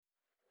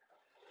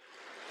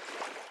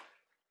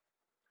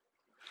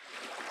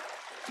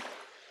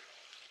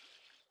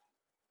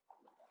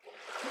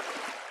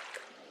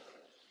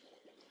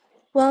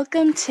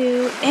Welcome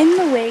to In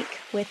the Wake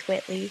with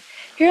Whitley.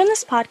 Here on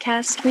this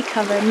podcast, we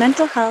cover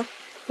mental health,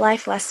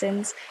 life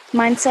lessons,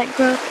 mindset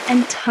growth,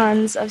 and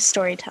tons of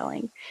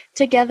storytelling.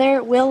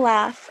 Together, we'll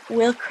laugh,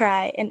 we'll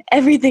cry, and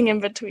everything in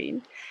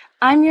between.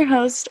 I'm your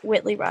host,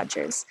 Whitley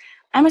Rogers.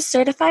 I'm a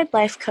certified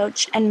life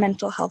coach and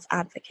mental health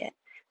advocate.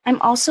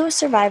 I'm also a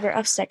survivor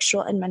of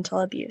sexual and mental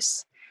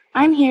abuse.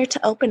 I'm here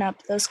to open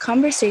up those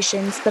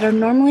conversations that are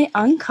normally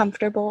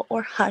uncomfortable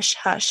or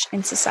hush-hush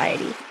in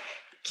society.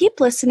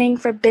 Keep listening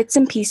for bits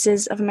and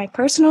pieces of my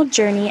personal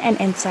journey and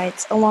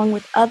insights along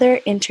with other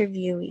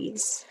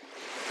interviewees.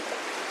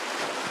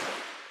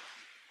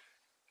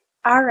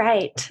 All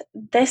right,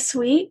 this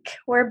week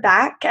we're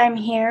back. I'm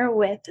here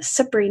with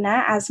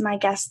Sabrina as my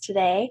guest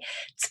today.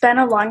 It's been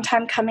a long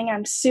time coming.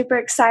 I'm super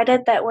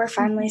excited that we're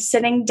finally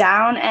sitting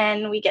down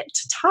and we get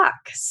to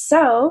talk.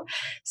 So,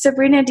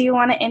 Sabrina, do you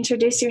want to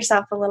introduce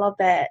yourself a little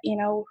bit?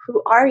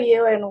 Who are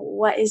you and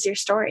what is your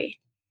story?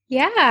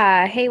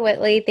 Yeah. Hey,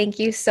 Whitley. Thank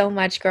you so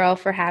much, girl,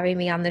 for having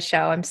me on the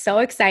show. I'm so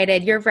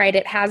excited. You're right.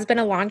 It has been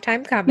a long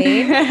time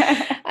coming.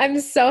 I'm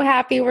so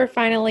happy we're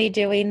finally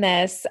doing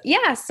this.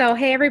 Yeah. So,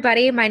 hey,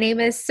 everybody. My name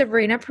is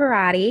Sabrina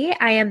Parati.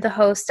 I am the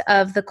host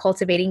of the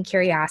Cultivating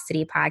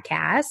Curiosity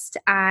podcast.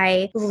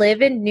 I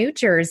live in New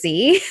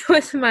Jersey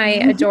with my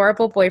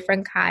adorable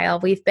boyfriend,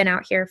 Kyle. We've been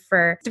out here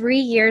for 3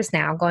 years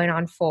now, going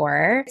on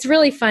 4. It's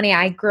really funny.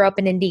 I grew up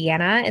in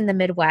Indiana in the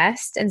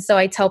Midwest. And so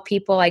I tell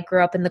people I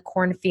grew up in the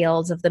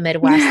cornfields of the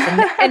Midwest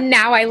and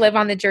now I live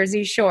on the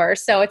Jersey Shore.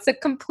 So it's a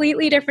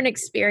completely different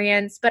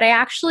experience, but I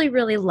actually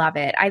really love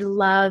it. I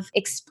love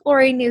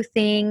exploring new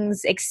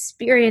things,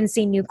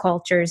 experiencing new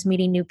cultures,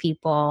 meeting new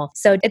people.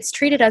 So it's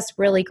treated us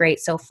really great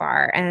so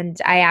far. And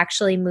I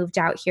actually moved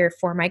out here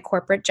for my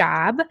corporate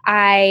job.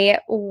 I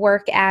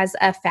work as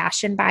a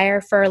fashion buyer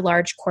for a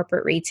large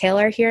corporate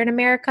retailer here in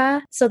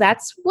America. So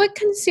that's what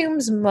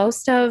consumes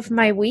most of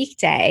my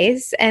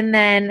weekdays. And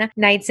then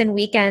nights and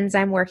weekends,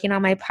 I'm working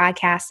on my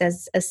podcast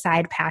as a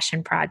side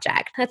passion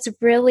project. That's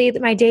really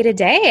my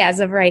day-to-day as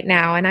of right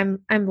now. And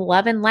I'm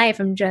loving life.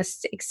 I'm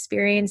just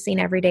experiencing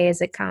every day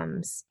as it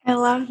comes. I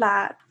love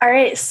that. All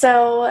right.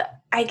 So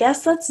I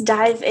guess let's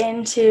dive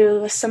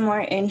into some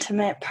more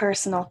intimate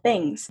personal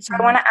things. So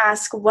I want to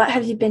ask, what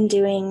have you been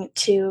doing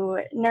to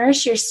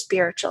nourish your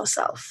spiritual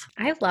self?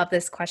 I love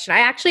this question.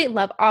 I actually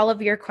love all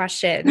of your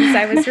questions.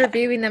 I was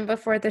reviewing them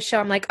before the show.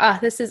 I'm like, oh,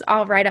 this is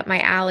all right up my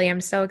alley. I'm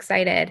so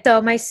excited.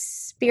 So my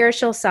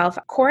spiritual self,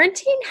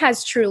 quarantine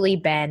has truly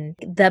been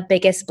the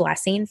biggest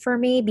blessing for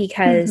me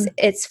because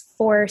it's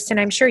forced, and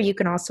I'm sure you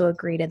can also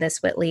agree to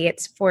this, Whitley,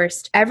 it's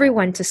forced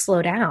everyone to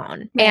slow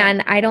down. Right.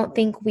 And I don't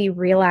think we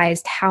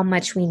realized how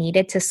much we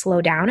needed to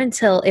slow down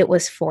until it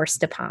was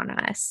forced upon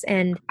us.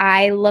 And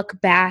I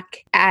look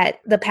back at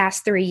the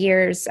past 3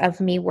 years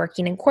of me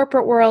working in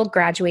corporate world,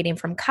 graduating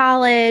from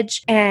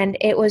college, and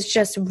it was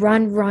just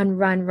run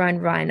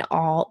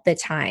all the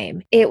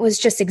time. It was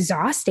just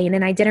exhausting.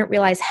 And I didn't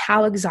realize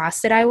how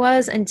exhausted I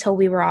was until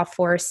we were all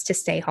forced to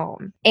stay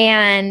home.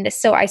 And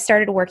so I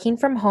started working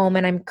from home,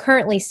 and I'm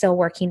currently still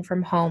working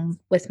from home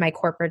with my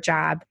corporate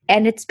job.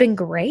 And it's been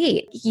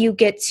great. You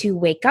get to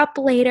wake up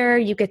later.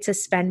 You get to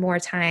spend more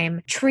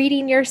time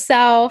treating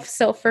yourself.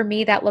 So for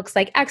me, that looks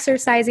like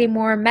exercising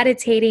more,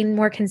 meditating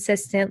more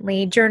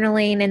consistently,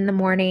 journaling in the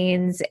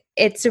mornings.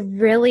 It's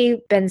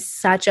really been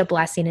such a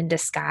blessing in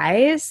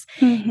disguise.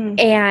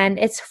 And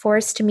it's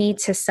forced me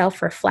to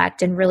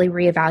self-reflect and really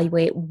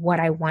reevaluate what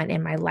I want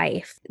in my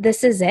life.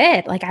 This is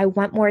it. Like, I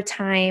want more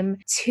time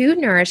to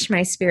nourish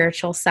my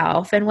spiritual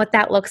self. And what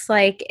that looks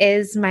like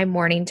is my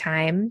morning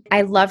time.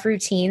 I love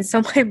routines.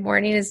 So my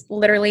morning is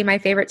literally my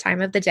favorite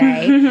time of the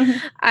day.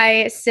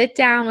 I sit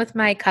down with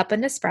my cup of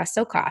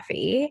Nespresso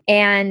coffee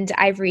and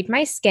I read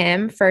my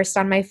skim first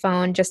on my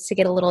phone just to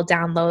get a little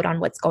download on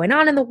what's going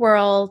on in the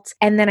world.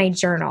 And then I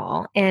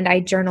journal, and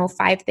I journal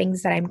 5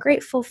 things that I'm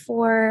grateful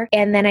for.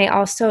 And then I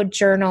also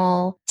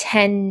journal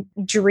 10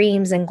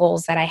 dreams and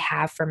goals that I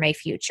have for my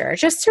future,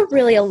 just to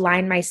really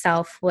align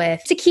myself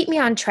to keep me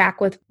on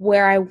track with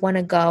where I want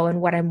to go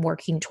and what I'm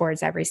working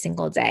towards every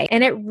single day.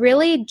 And it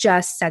really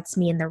just sets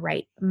me in the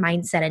right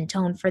mindset and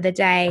tone for the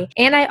day.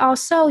 And I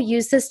also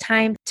use this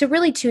time to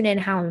really tune in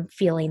how I'm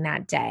feeling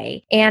that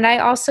day. And I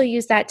also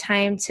use that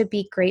time to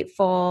be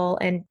grateful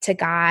and to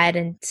God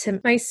and to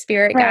my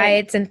spirit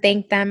guides and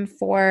thank them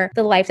for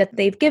the life that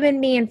they've given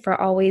me and for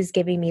always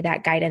giving me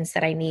that guidance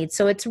that I need.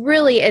 So it's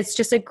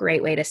just a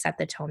great way to set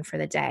the tone for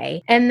the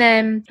day. And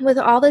then with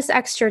all this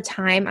extra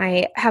time,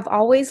 I have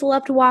always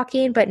loved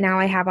walking, but now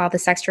I have all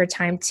this extra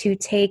time to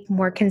take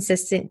more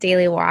consistent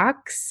daily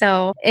walks.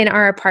 So in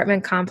our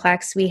apartment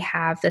complex, we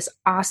have this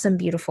awesome,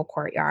 beautiful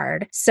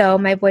courtyard. So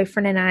my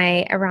boyfriend and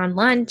I, around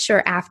lunch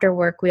or after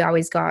work, we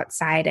always go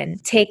outside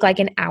and take like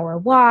an hour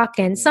walk.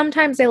 And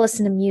sometimes I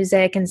listen to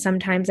music and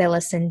sometimes I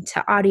listen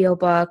to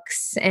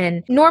audiobooks.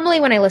 And normally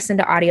when I listen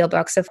to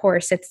audiobooks, of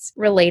course, it's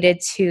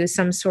related to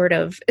some sort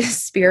of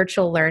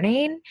spiritual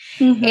learning.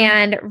 Mm-hmm.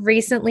 And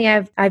recently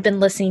I've been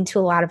listening to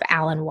a lot of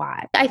Alan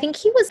Watts. I think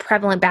he was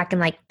prevalent back in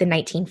like the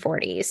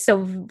 1940s.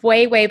 So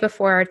way, way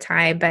before our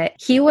time, but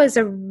he was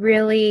a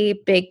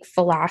really big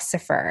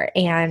philosopher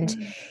and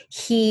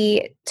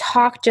he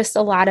talked just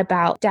a lot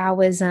about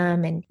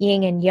Taoism and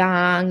yin and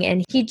yang.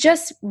 And he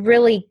just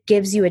really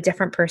gives you a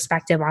different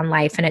perspective on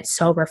life. And it's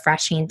so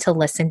refreshing to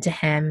listen to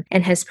him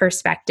and his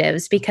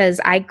perspectives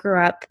because I grew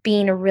up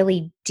being a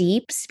really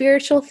deep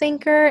spiritual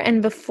thinker.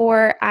 And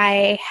before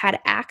I had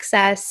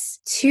access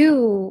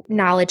to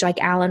knowledge like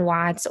Alan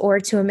Watts or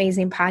to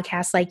amazing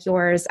podcasts like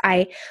yours,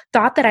 I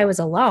thought that I was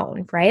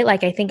alone, right?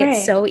 Like, I think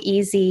it's so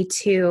easy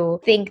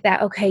to think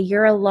that, okay,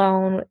 you're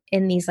alone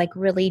in these like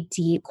really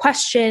deep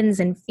questions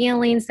and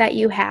feelings that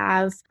you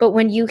have. But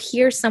when you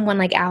hear someone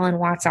like Alan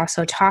Watts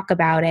also talk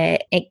about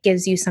it, it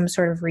gives you some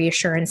sort of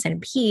reassurance and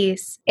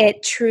peace.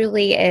 It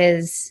truly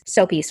is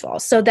so peaceful.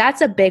 So that's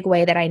a big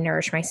way that I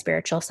nourish my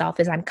spiritual self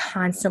is I'm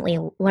constantly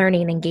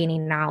learning and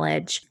gaining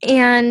knowledge.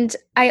 And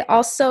I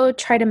also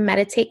try to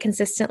meditate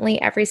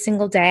consistently every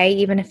single day,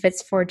 even if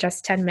it's for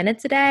just 10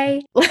 minutes a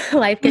day.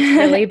 Life gets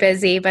really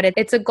busy, but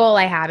it's a goal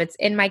I have. It's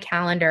in my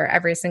calendar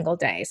every single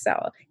day. So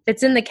if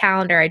it's in the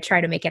calendar, I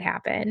try to make it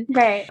happen.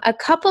 Right. A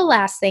couple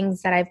last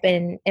things that I've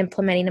been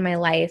implementing in my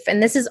life,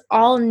 and this is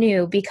all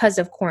new because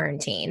of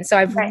quarantine. So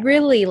I've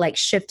really like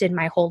shifted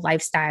my whole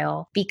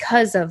lifestyle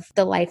because of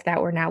the life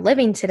that we're now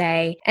living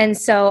today. And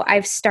so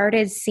I've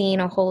started seeing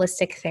a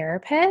holistic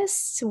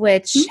therapist,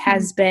 which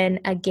has been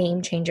a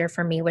game changer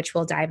for me, which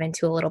we'll dive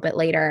into a little bit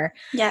later.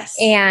 Yes.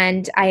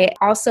 And I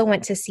also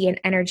went to see an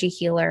energy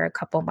healer a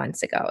couple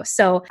months ago.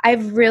 So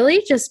I've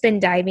really just been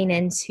diving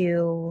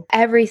into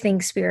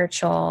everything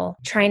spiritual,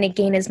 trying to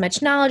gain as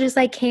much knowledge as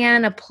I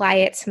can, apply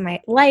it to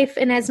my life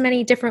in as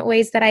many different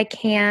ways that I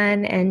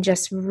can, and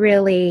just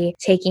really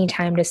taking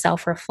time to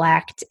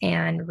self-reflect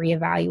and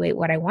reevaluate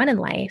what I want in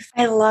life.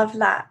 I love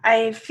that.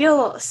 I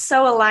feel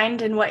so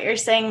aligned in what you're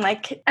saying.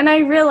 And I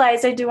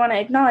realize I do want to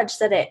acknowledge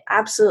that it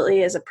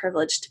absolutely is a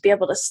privilege to be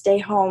able to stay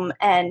home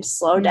and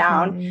slow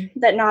down,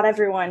 that not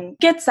everyone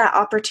gets that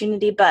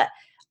opportunity, but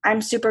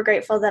I'm super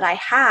grateful that I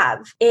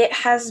have. It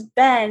has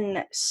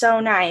been so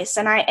nice.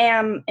 And I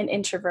am an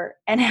introvert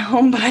and a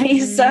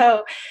homebody.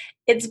 So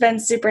it's been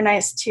super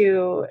nice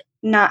to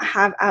not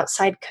have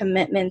outside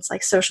commitments,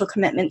 like social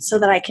commitments, so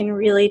that I can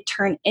really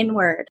turn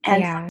inward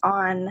and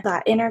on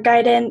that inner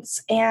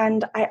guidance.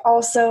 And I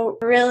also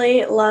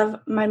really love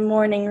my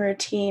morning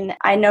routine.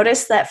 I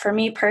noticed that for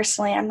me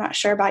personally, I'm not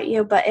sure about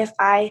you, but if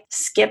I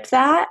skip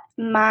that,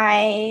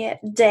 my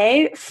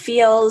day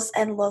feels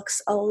and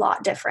looks a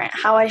lot different.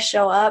 How I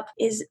show up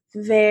is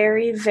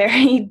very,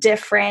 very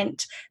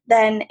different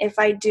than if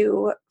I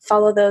do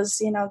follow those,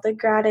 the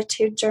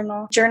gratitude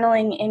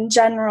journaling in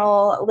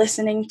general,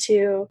 listening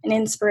to an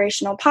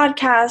inspirational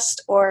podcast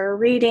or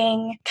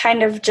reading,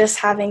 kind of just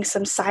having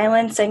some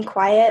silence and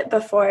quiet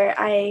before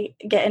I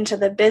get into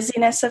the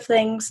busyness of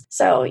things.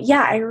 So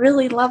yeah, I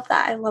really love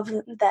that. I love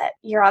that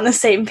you're on the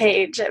same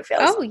page, it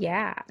feels. Oh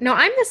yeah. No,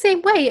 I'm the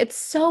same way. It's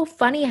so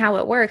funny how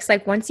it works.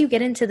 Like once you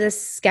get into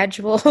this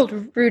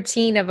scheduled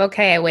routine of,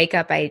 okay, I wake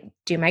up, I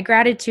do my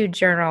gratitude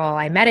journal,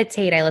 I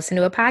meditate, I listen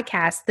to a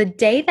podcast. The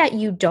day that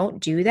you don't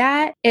do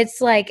that,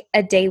 it's like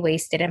a day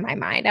wasted in my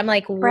mind. I'm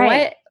like,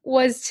 what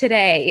was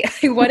today?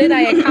 What did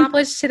I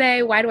accomplish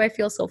today? Why do I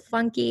feel so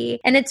funky?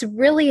 And it's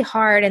really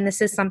hard. And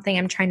this is something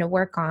I'm trying to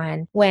work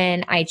on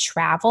when I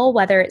travel,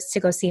 whether it's to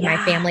go see my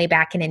family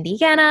back in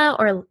Indiana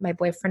or my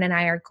boyfriend and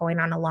I are going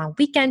on a long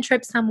weekend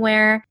trip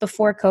somewhere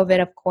before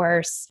COVID, of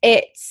course.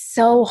 It's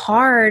so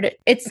hard.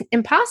 It's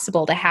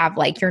impossible to have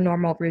like your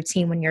normal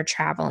routine when you're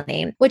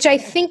traveling, which I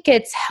think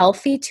it's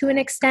healthy to an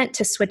extent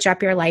to switch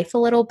up your life a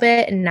little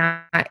bit and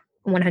not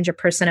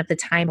 100% of the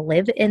time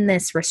live in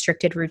this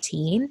restricted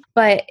routine.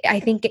 But I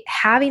think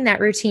having that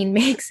routine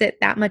makes it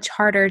that much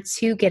harder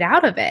to get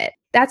out of it.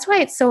 That's why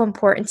it's so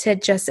important to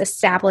just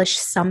establish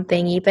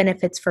something, even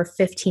if it's for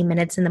 15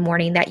 minutes in the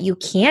morning, that you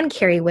can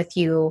carry with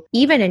you,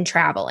 even in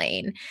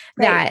traveling,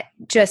 that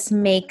just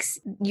makes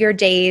your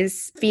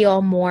days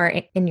feel more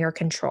in your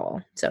control,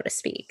 so to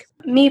speak.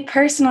 Me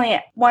personally,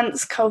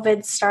 once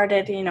COVID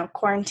started,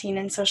 quarantine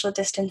and social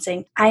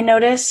distancing, I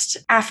noticed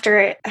after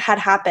it had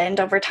happened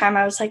over time,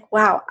 I was like,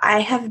 wow, I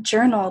have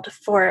journaled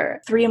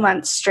for 3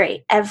 months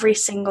straight every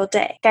single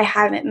day. I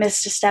haven't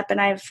missed a step,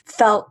 and I've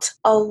felt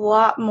a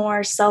lot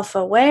more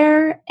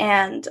self-aware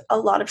and a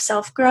lot of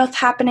self-growth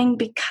happening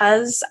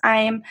because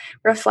I'm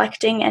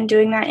reflecting and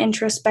doing that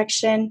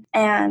introspection.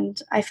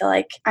 And I feel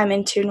like I'm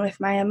in tune with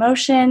my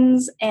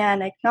emotions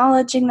and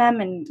acknowledging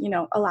them and,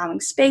 allowing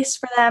space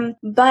for them.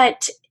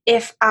 But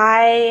if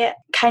I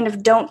kind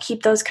of don't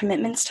keep those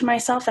commitments to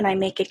myself and I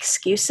make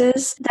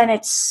excuses, then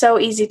it's so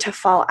easy to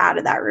fall out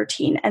of that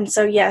routine. And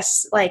so,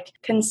 yes, like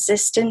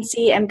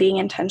consistency and being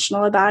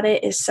intentional about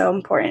it is so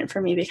important for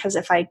me, because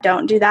if I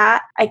don't do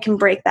that, I can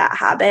break that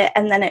habit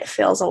and then it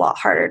feels a lot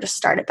harder to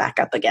start it back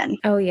up again.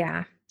 Oh,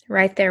 yeah.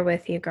 Right there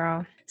with you,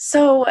 girl.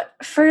 So,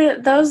 for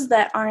those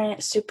that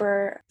aren't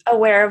super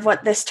aware of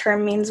what this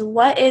term means,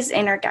 what is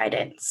inner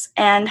guidance?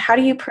 And how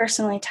do you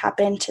personally tap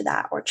into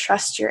that or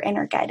trust your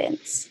inner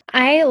guidance?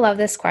 I love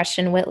this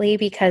question, Whitley,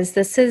 because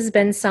this has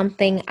been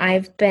something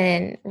I've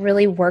been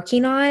really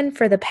working on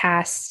for the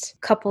past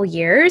couple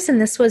years.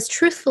 And this was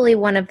truthfully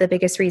one of the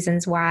biggest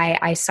reasons why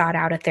I sought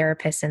out a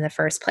therapist in the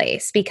first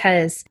place,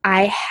 because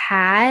I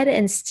had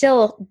and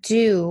still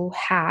do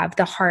have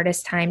the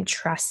hardest time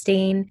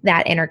trusting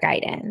that inner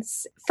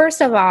guidance.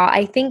 First of all,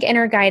 I think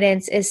inner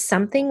guidance is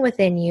something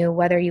within you,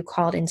 whether you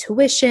call it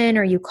intuition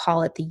or you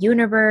call it the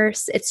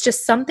universe. It's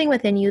just something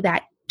within you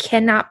that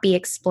cannot be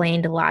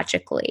explained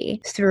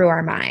logically through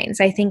our minds.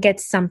 I think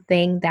it's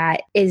something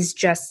that is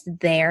just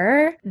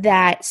there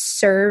that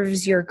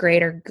serves your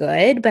greater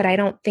good, but I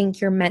don't think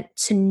you're meant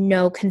to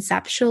know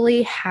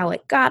conceptually how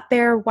it got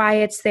there, why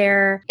it's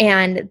there.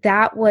 And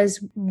that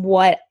was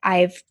what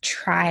I've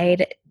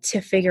tried to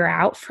figure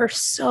out for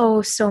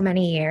so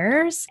many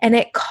years. And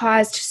it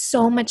caused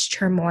so much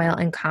turmoil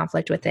and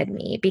conflict within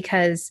me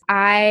because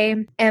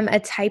I am a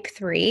type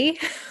 3,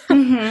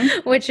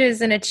 which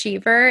is an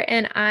achiever,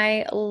 and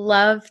I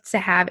love to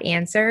have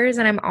answers.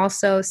 And I'm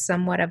also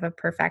somewhat of a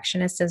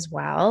perfectionist as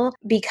well.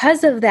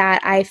 Because of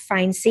that, I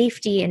find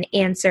safety in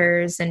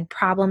answers and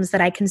problems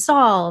that I can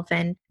solve.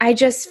 And I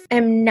just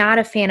am not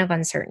a fan of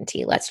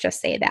uncertainty. Let's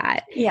just say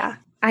that. Yeah.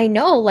 I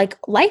know like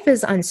life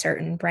is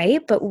uncertain,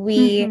 right? But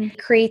we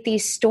create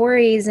these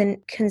stories and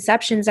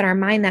conceptions in our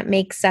mind that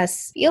makes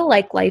us feel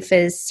like life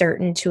is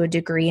certain to a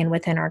degree and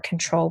within our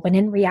control, when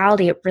in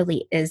reality, it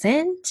really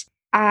isn't.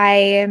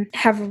 I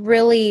have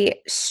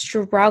really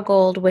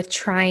struggled with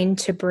trying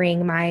to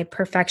bring my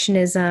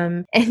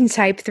perfectionism and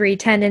type 3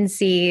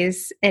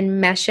 tendencies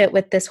and mesh it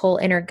with this whole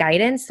inner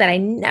guidance that I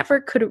never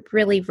could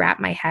really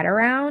wrap my head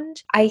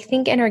around. I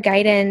think inner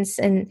guidance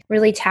and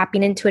really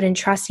tapping into it and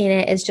trusting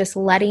it is just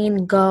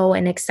letting go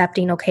and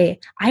accepting, okay,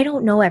 I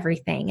don't know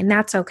everything, and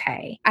that's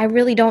okay. I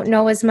really don't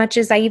know as much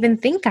as I even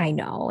think I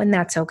know, and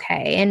that's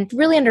okay. And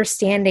really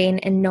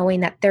understanding and knowing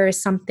that there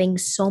is something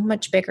so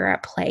much bigger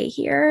at play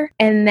here,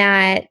 and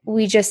that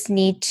we just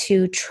need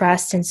to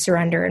trust and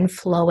surrender and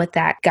flow with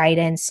that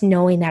guidance,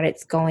 knowing that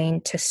it's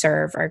going to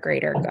serve our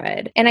greater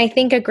good. And I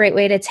think a great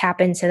way to tap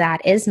into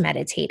that is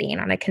meditating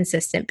on a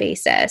consistent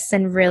basis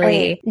and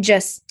really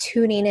just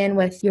tuning in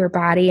with your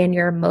body and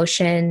your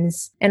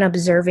emotions and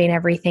observing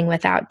everything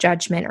without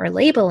judgment or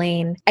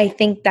labeling. I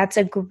think that's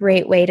a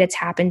great way to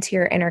tap into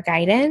your inner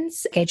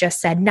guidance. Like I just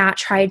said, not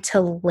try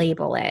to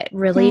label it,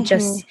 really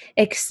just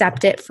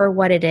accept it for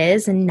what it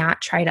is and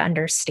not try to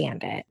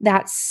understand it.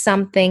 That's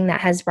something that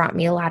has brought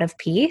me a lot of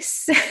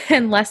peace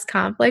and less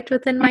conflict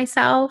within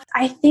myself.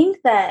 I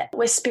think that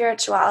with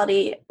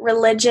spirituality,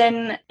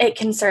 religion, it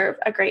can serve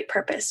a great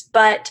purpose,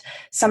 but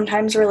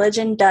sometimes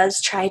religion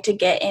does try to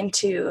get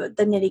into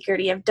the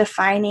nitty-gritty of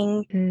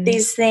defining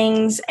these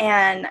things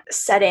and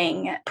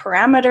setting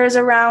parameters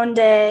around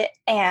it,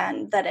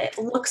 and that it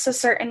looks a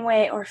certain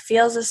way or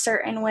feels a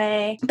certain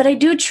way. But I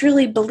do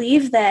truly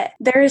believe that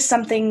there is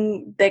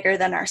something bigger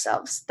than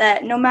ourselves,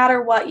 that no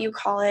matter what you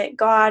call it,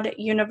 God,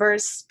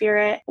 universe,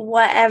 spirit,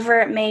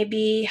 whatever it may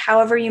be,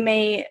 however you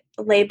may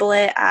label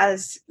it,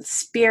 as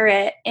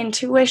spirit,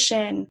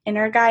 intuition,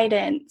 inner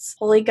guidance,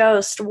 Holy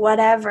Ghost,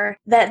 whatever,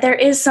 that there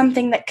is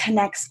something that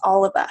connects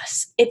all of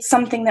us. It's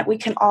something that we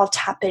can all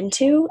tap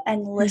into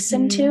and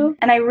listen to.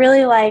 And I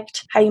really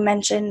liked how you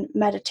mentioned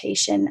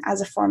meditation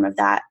as a form of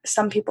that.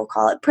 Some people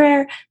call it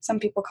prayer, some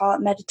people call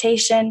it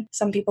meditation,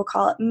 some people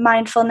call it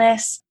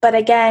mindfulness. But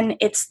again,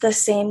 it's the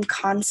same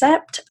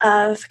concept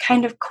of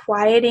kind of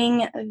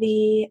quieting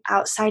the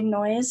outside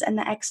noise and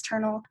the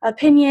external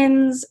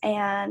opinions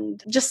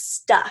and just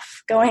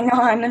stuff going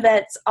on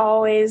that's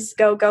always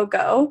go, go,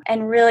 go,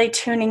 and really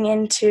tuning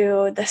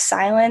into the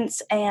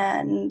silence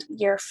and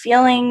your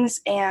feelings.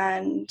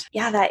 And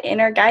yeah, that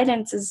inner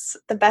guidance is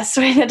the best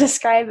way to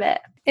describe it.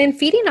 And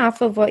feeding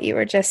off of what you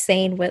were just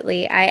saying,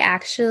 Whitley, I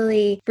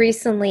actually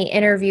recently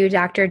interviewed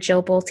Dr.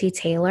 Jill Bolte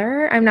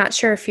Taylor. I'm not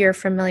sure if you're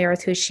familiar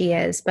with who she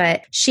is,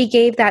 but she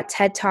gave that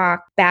TED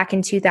Talk back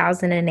in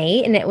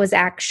 2008, and it was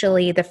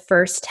actually the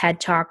first TED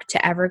Talk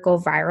to ever go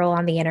viral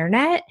on the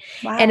internet.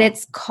 Wow. And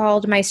it's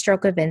called My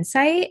Stroke of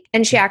Insight.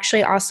 And she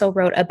actually also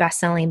wrote a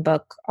best-selling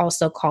book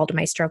also called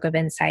My Stroke of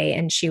Insight,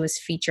 and she was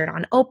featured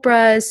on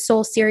Oprah's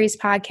Soul Series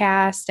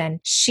podcast,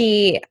 and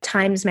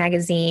Times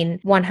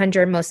Magazine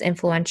 100 Most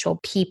Influential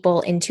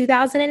People in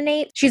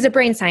 2008. She's a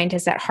brain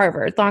scientist at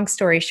Harvard, long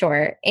story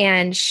short,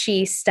 and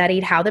she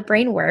studied how the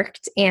brain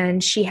worked,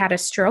 and she had a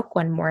stroke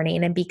one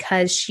morning. And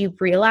because she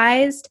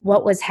realized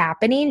what was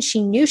happening,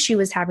 she knew she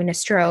was having a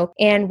stroke.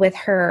 And with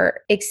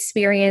her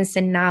experience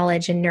and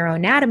knowledge in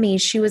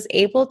neuroanatomy, she was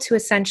able to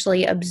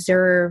essentially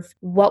observe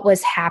what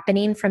was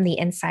happening from the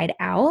inside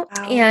out.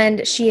 Wow.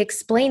 And she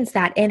explains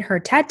that in her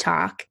TED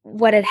Talk.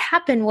 What had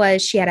happened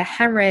was she had a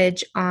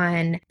hemorrhage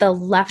on the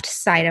left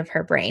side of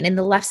her brain. And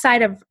the left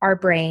side of our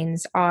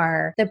brains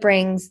are the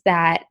brains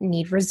that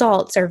need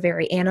results, are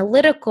very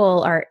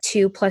analytical, are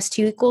 2 +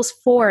 2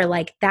 = 4.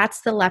 Like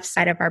that's the left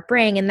side of our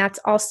brain. And that's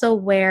also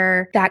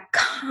where that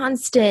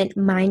constant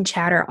mind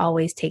chatter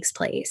always takes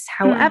place.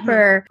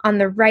 However, on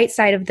the right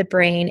side of the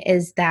brain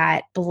is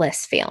that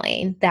bliss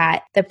feeling,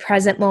 that the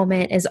present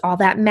moment is all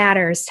that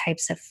matters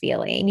types of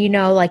feeling. You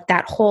know, like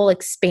that whole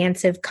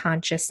expansive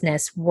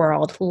consciousness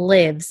world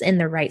lives in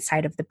the right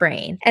side of the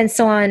brain. And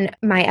so on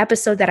my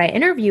episode that I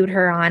interviewed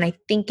her on, I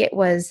think it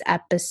was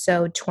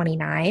episode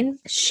 29,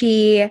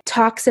 she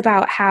talks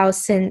about how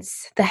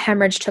since the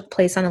hemorrhage took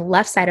place on the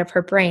left side of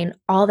her brain,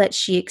 all that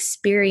she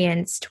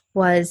experienced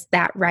was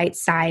that right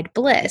side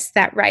bliss,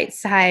 that right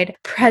side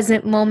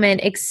present moment,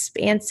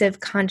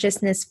 expansive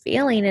consciousness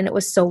feeling. And it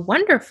was so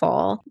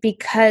wonderful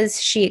because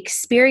she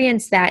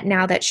experienced that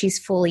now that she's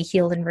fully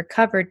healed and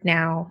recovered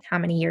now, how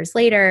many years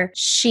later,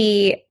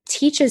 she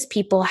teaches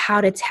people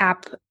how to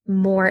tap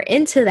more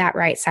into that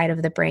right side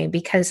of the brain,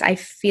 because I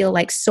feel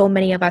like so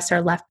many of us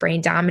are left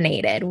brain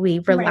dominated. We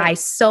rely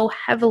so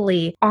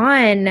heavily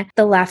on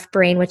the left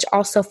brain, which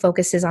also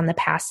focuses on the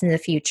past and the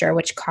future,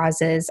 which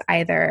causes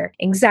either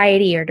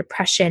anxiety or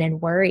depression and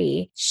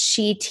worry.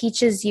 She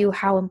teaches you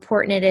how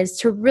important it is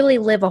to really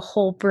live a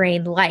whole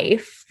brain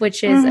life,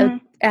 which is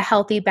a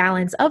healthy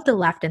balance of the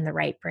left and the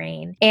right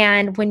brain.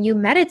 And when you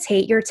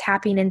meditate, you're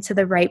tapping into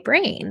the right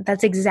brain.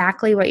 That's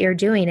exactly what you're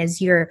doing, is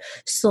you're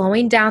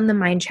slowing down the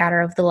mind chatter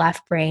of the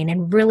left brain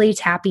and really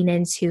tapping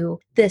into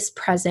this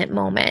present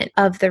moment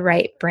of the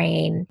right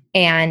brain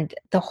and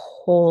the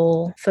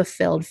whole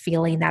fulfilled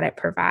feeling that it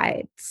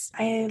provides.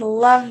 I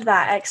love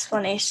that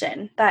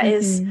explanation. That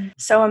is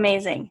so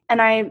amazing.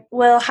 And I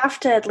will have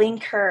to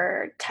link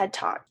her TED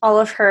Talk, all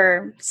of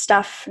her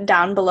stuff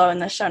down below in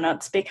the show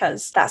notes,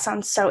 because that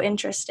sounds so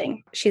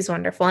interesting. She's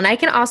wonderful. And I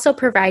can also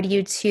provide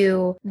you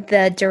to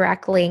the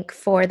direct link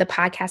for the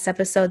podcast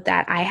episode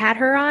that I had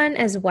her on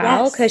as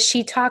well, because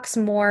she talks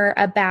more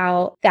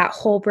about that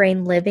whole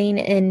brain living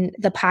in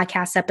the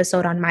podcast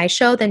episode on my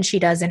show than she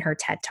does in her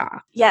TED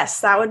Talk. Yes,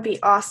 that would be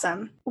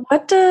awesome.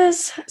 What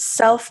does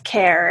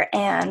self-care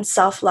and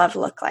self-love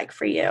look like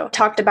for you?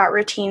 Talked about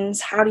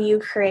routines. How do you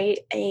create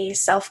a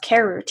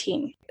self-care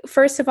routine?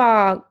 First of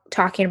all,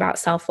 talking about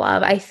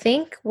self-love, I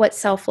think what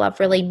self-love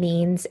really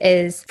means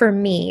is, for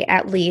me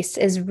at least,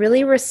 is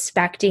really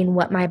respecting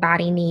what my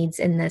body needs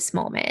in this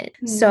moment.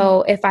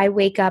 So if I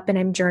wake up and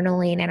I'm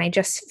journaling and I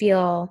just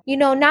feel, you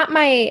know, not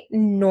my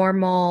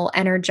normal,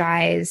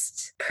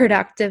 energized,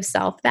 productive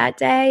self that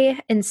day,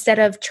 instead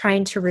of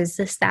trying to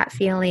resist that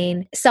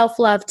feeling,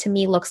 self-love to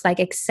me looks like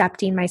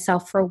accepting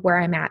myself for where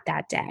I'm at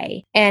that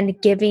day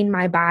and giving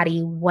my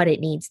body what it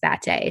needs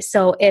that day.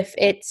 So if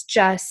it's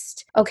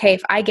just, okay,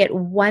 if I get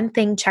one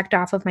thing checked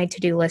off of my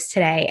to-do list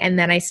today, and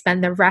then I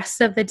spend the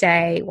rest of the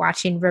day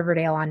watching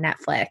Riverdale on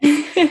Netflix,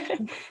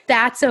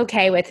 that's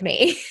okay with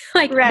me.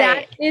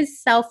 That is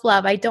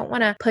self-love. I don't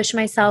want to push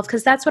myself,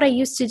 because that's what I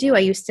used to do. I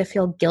used to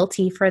feel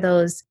guilty for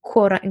those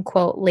quote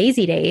unquote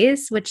lazy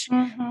days, which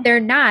they're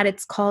not.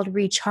 It's called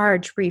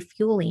recharge,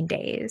 refueling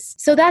days.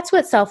 So that's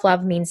what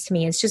self-love means to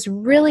me, is just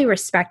really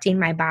respecting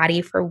my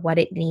body for what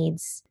it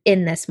needs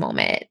in this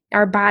moment.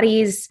 Our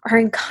bodies are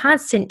in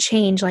constant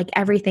change, like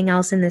everything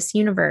else in this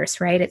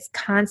universe, right? It's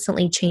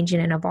constantly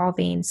changing and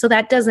evolving. So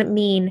that doesn't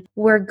mean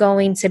we're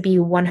going to be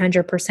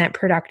 100%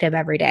 productive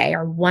every day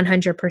or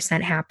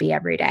 100% happy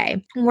every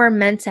day. We're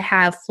meant to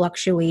have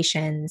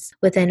fluctuations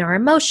within our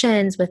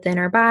emotions, within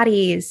our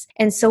bodies.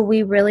 And so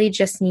we really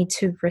just need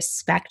to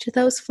respect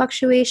those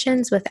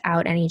fluctuations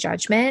without any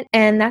judgment.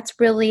 And that's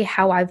really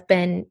how I've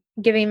been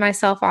giving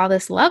myself all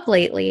this love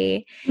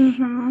lately.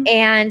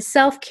 And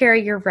self-care,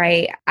 you're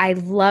right. I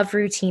love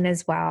routine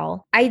as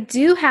well. I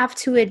do have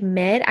to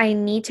admit, I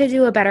need to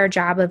do a better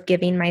job of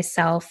giving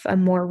myself a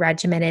more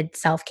regimented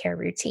self-care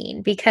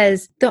routine,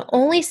 because the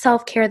only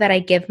self-care that I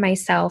give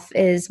myself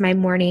is my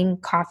morning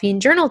coffee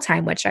and journal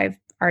time, which I've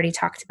already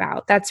talked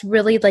about. That's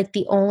really like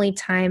the only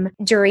time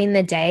during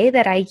the day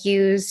that I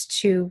use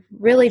to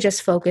really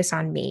just focus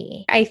on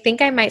me. I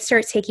think I might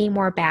start taking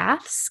more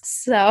baths.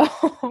 So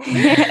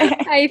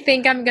I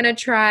think I'm going to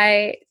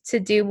try to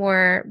do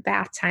more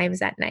bath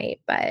times at night.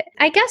 But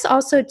I guess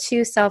also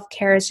too,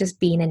 self-care is just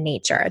being in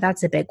nature.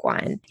 That's a big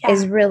one,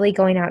 is really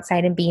going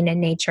outside and being in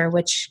nature,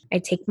 which I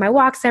take my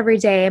walks every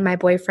day. My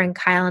boyfriend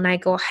Kyle and I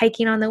go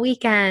hiking on the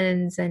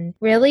weekends, and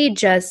really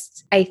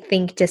just, I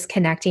think,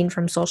 disconnecting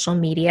from social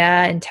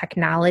media and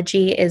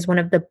technology is one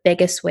of the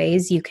biggest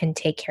ways you can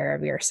take care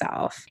of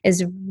yourself,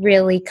 is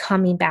really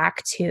coming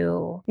back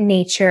to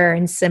nature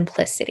and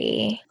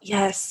simplicity.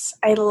 Yes,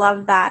 I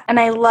love that. And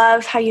I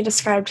love how you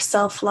described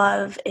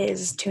self-love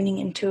is tuning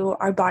into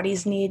our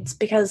body's needs,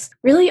 because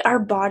really our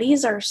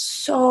bodies are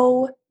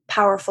so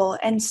powerful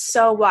and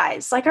so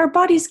wise. Like our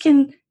bodies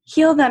can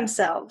heal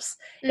themselves.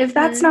 If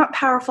that's not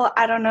powerful,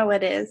 I don't know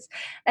what is.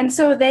 And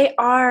so they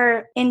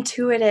are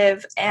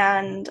intuitive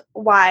and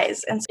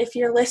wise. And if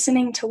you're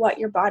listening to what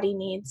your body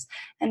needs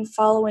and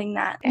following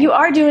that, you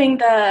are doing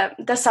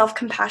the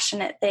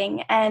self-compassionate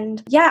thing.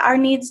 And yeah, our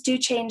needs do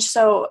change.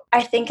 So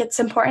I think it's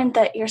important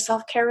that your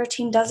self-care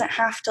routine doesn't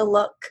have to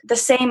look the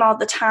same all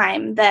the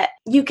time, that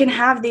you can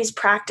have these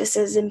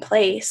practices in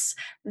place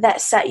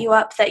that set you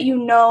up, that you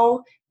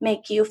know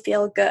make you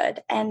feel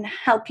good and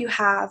help you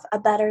have a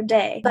better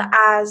day. But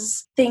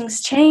as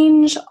things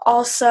change,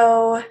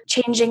 also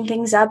changing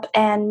things up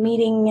and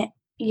meeting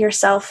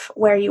yourself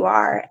where you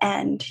are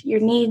and your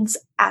needs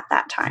at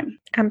that time.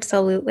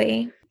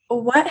 Absolutely.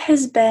 What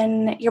has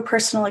been your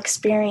personal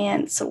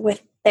experience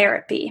with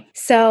therapy?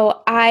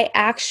 So I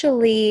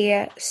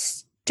actually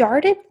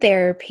started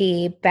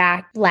therapy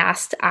back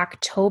last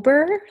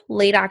October,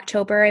 late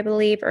October, I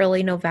believe,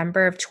 early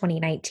November of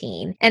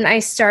 2019. And I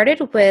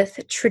started with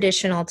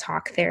traditional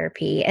talk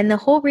therapy. And the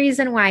whole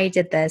reason why I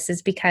did this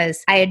is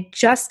because I had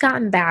just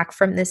gotten back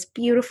from this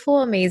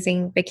beautiful,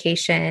 amazing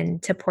vacation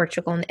to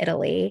Portugal and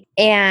Italy.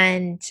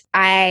 And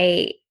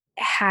I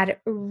had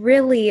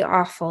really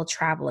awful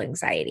travel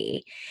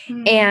anxiety.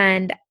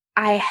 And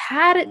I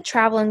had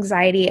travel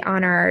anxiety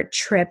on our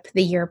trip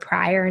the year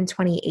prior in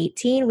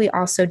 2018. We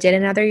also did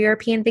another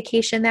European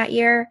vacation that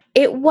year.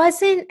 It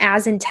wasn't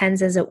as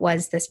intense as it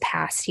was this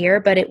past year,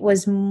 but it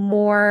was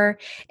more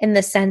in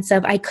the sense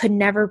of I could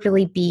never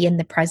really be in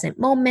the present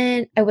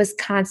moment. I was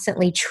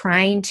constantly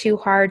trying too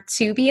hard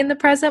to be in the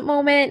present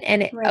moment.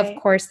 And of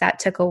course, that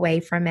took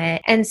away from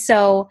it. And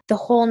so the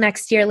whole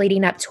next year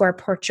leading up to our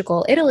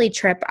Portugal, Italy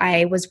trip,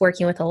 I was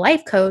working with a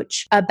life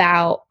coach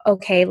about,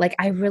 okay, like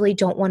I really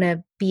don't want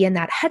to be in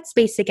that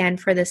headspace again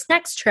for this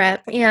next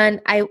trip.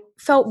 And I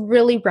felt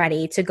really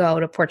ready to go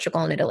to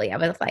Portugal and Italy. I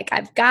was like,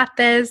 I've got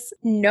this,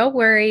 no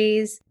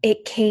worries.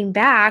 It came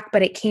back,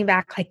 but it came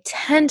back like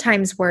 10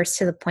 times worse,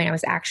 to the point I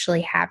was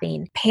actually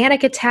having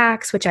panic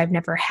attacks, which I've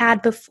never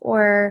had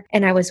before.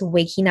 And I was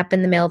waking up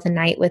in the middle of the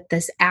night with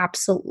this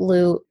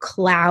absolute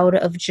cloud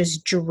of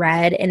just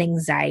dread and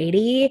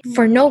anxiety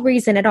for no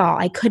reason at all.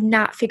 I could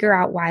not figure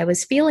out why I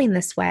was feeling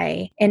this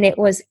way. And it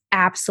was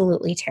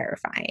absolutely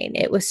terrifying.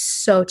 It was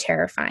so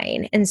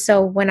terrifying. And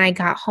so when I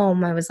got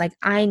home, I was like,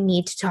 I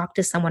need to talk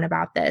to someone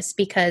about this,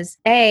 because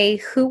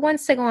who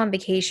wants to go on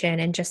vacation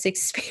and just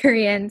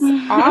experience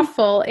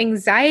awful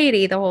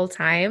anxiety the whole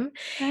time?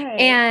 Right.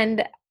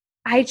 And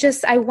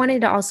I wanted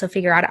to also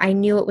figure out, I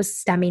knew it was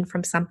stemming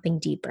from something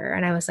deeper.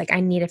 And I was like, I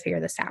need to figure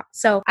this out.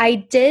 So I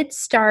did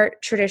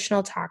start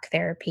traditional talk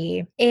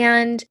therapy,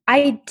 and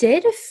I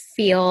did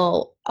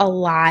feel a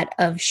lot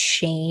of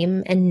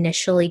shame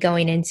initially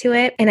going into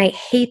it. And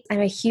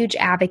I'm a huge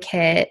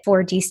advocate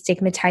for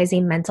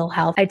destigmatizing mental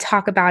health. I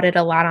talk about it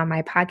a lot on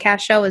my podcast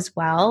show as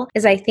well,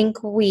 is I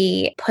think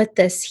we put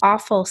this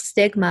awful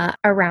stigma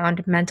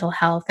around mental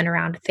health and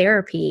around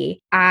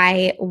therapy.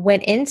 I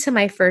went into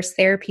my first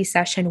therapy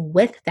session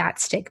with that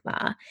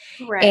stigma.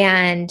 Right.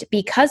 And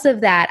because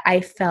of that,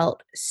 I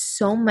felt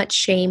so much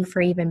shame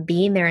for even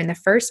being there in the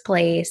first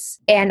place.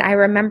 And I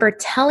remember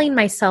telling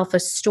myself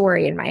a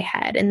story in my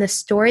head. And the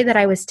story that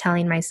I was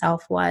telling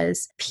myself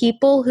was,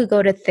 people who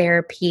go to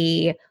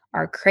therapy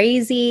are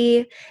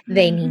crazy.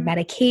 They need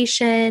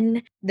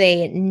medication.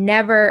 They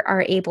never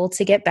are able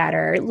to get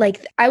better.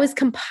 Like, I was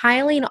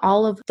compiling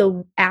all of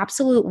the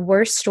absolute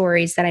worst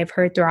stories that I've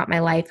heard throughout my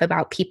life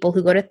about people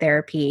who go to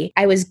therapy.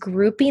 I was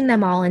grouping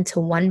them all into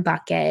one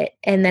bucket,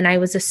 and then I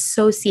was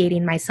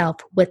associating myself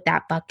with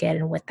that bucket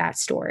and with that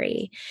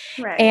story.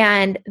 Right.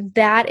 And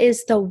that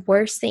is the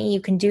worst thing you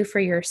can do for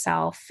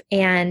yourself.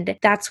 And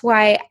that's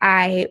why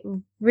I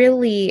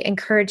really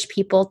encourage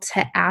people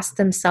to ask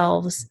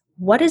themselves,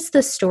 what is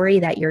the story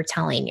that you're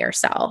telling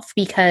yourself?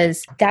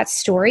 Because that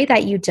story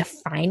that you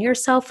define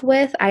yourself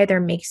with either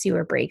makes you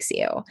or breaks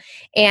you.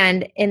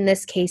 And in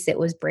this case, it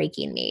was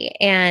breaking me.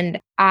 And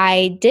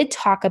I did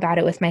talk about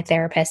it with my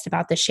therapist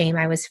about the shame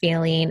I was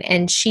feeling,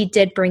 and she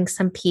did bring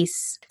some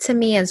peace to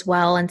me as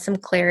well and some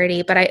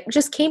clarity. But I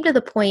just came to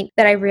the point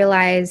that I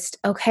realized,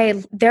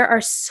 okay, there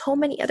are so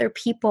many other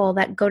people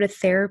that go to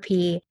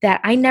therapy that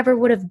I never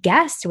would have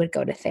guessed would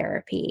go to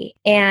therapy.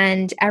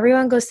 And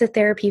everyone goes to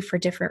therapy for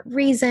different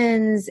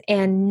reasons,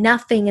 and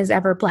nothing is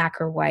ever black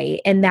or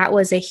white. And that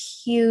was a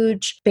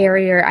huge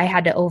barrier I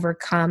had to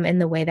overcome in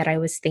the way that I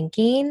was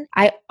thinking.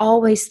 I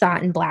always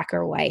thought in black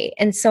or white.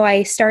 And so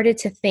I started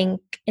to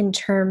think in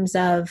terms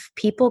of,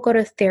 people go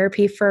to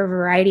therapy for a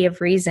variety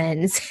of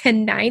reasons.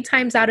 And 9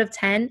 times out of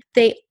 10,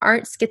 they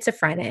aren't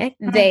schizophrenic.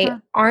 They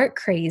aren't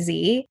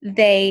crazy.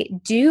 They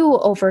do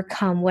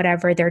overcome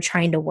whatever they're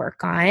trying to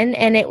work on.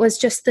 And it was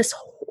just this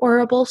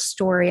horrible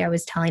story I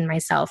was telling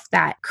myself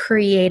that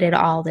created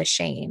all the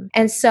shame.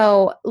 And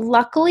so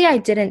luckily, I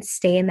didn't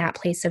stay in that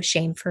place of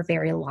shame for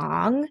very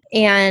long.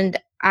 And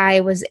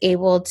I was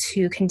able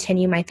to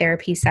continue my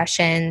therapy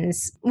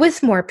sessions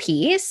with more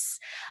peace.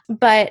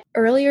 But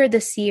earlier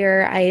this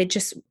year, I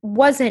just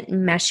wasn't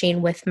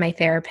meshing with my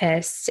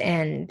therapist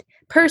and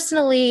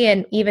personally,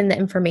 and even the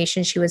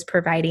information she was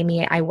providing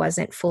me, I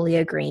wasn't fully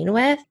agreeing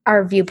with.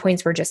 Our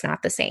viewpoints were just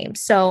not the same.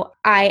 So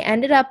I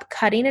ended up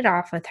cutting it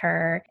off with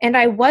her, and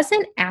I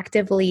wasn't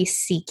actively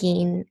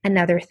seeking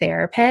another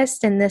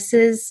therapist. And this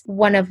is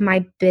one of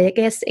my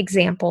biggest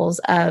examples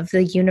of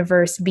the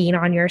universe being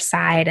on your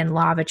side and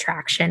law of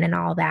attraction and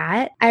all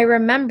that. I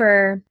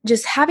remember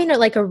just having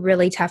like a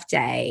really tough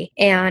day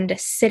and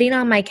sitting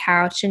on my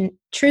couch and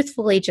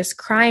truthfully just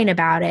crying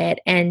about it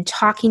and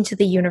talking to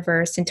the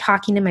universe and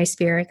talking to my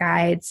spirit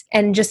guides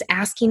and just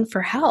asking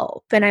for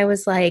help. And I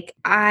was like,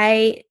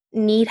 I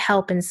need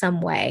help in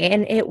some way.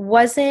 And it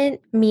wasn't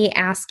me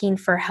asking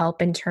for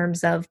help in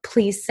terms of,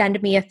 please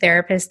send me a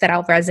therapist that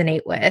I'll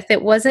resonate with.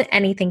 It wasn't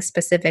anything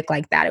specific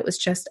like that. It was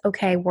just,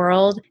 okay,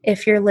 world,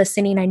 if you're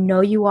listening, I know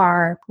you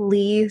are,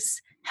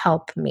 please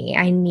help me.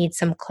 I need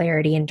some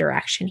clarity and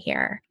direction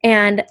here.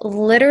 And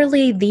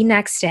literally the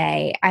next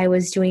day, I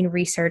was doing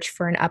research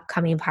for an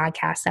upcoming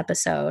podcast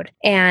episode,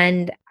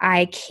 and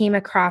I came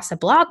across a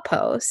blog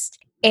post.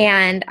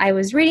 And I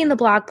was reading the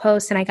blog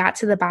post and I got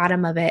to the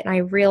bottom of it and I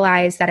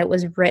realized that it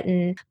was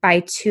written by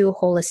two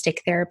holistic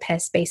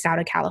therapists based out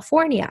of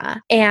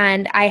California.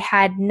 And I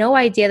had no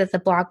idea that the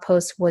blog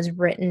post was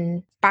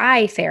written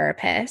by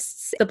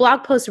therapists. The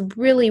blog post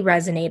really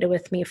resonated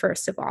with me,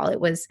 first of all.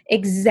 It was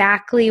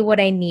exactly what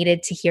I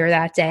needed to hear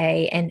that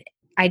day. And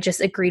I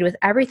just agreed with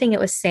everything it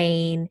was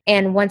saying.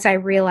 And once I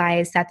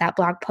realized that that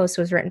blog post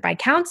was written by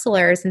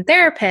counselors and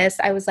therapists,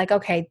 I was like,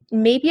 okay,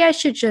 maybe I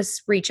should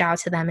just reach out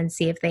to them and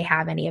see if they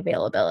have any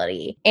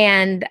availability.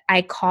 And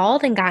I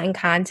called and got in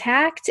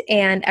contact.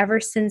 And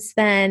ever since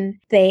then,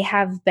 they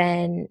have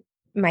been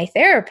my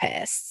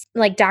therapist.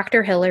 Like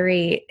Dr.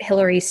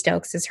 Hillary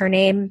Stokes is her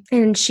name,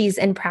 and she's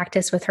in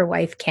practice with her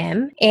wife,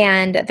 Kim,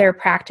 and their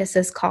practice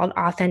is called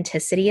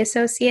Authenticity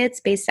Associates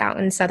based out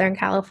in Southern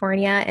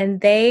California.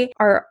 And they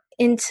are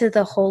into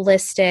the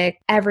holistic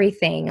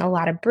everything, a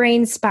lot of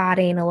brain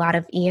spotting, a lot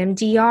of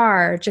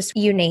EMDR, just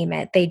you name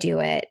it, they do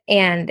it.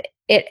 And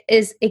it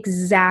is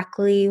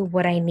exactly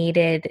what I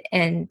needed.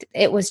 And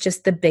it was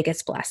just the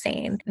biggest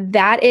blessing.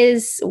 That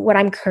is what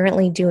I'm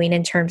currently doing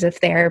in terms of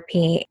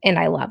therapy. And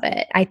I love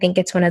it. I think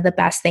it's one of the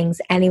best things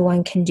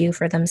anyone can do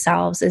for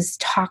themselves is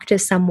talk to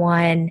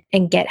someone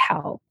and get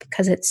help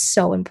because it's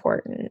so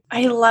important.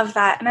 I love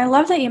that. And I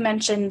love that you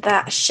mentioned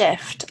that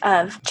shift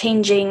of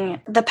changing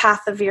the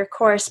path of your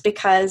course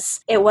because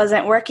it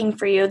wasn't working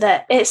for you,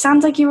 that it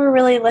sounds like you were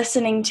really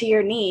listening to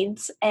your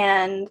needs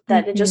and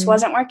that it just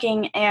wasn't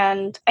working.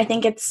 And I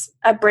think it's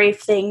a brave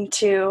thing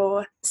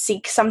to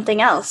seek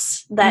something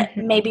else that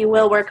maybe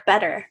will work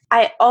better.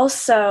 I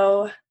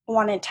also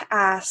wanted to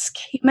ask,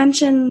 you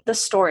mentioned the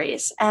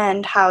stories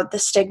and how the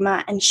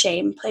stigma and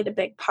shame played a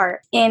big part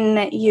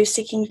in you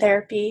seeking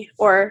therapy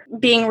or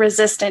being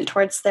resistant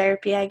towards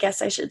therapy, I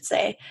guess I should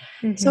say.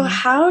 So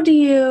how do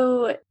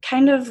you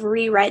kind of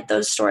rewrite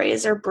those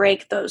stories or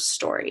break those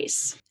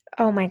stories?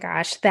 Oh my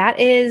gosh, that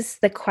is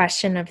the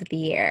question of the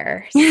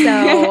year.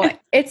 So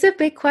it's a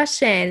big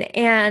question.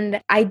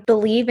 And I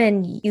believe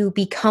in you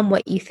become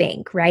what you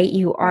think, right?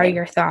 You are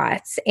your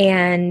thoughts.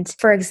 And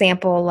for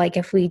example, like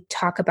if we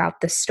talk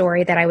about the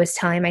story that I was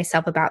telling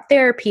myself about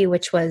therapy,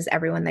 which was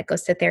everyone that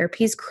goes to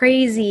therapy is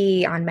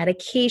crazy, on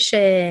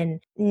medication,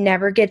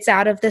 never gets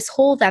out of this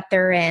hole that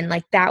they're in.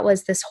 Like that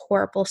was this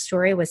horrible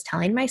story I was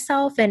telling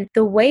myself. And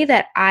the way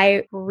that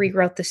I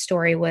rewrote the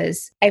story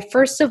was I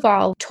first of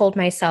all told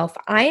myself,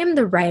 I am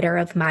the writer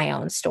of my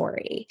own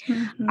story.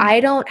 I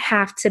don't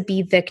have to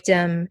be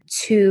victim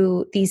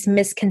to these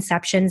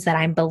misconceptions that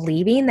I'm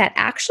believing that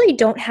actually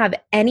don't have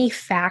any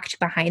fact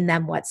behind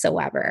them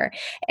whatsoever.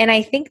 And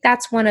I think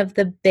that's one of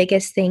the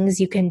biggest things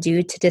you can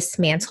do to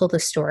dismantle the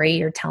story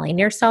you're telling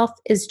yourself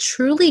is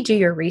truly do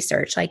your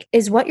research. Like,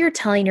 is what you're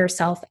telling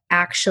yourself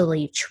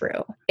actually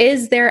true?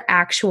 Is there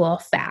actual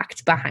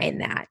fact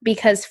behind that?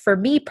 Because for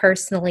me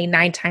personally,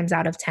 9 times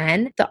out of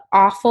 10, the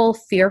awful,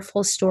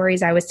 fearful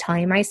stories I was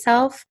telling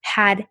myself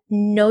had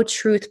no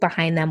truth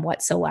behind them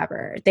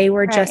whatsoever. They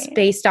were just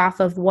based off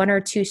of 1 or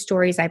 2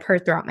 stories I've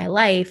heard throughout my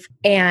life.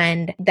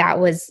 And that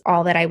was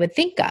all that I would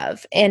think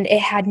of. And it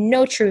had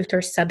no truth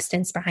or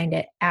substance behind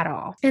it at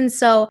all. And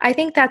so I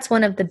think that's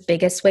one of the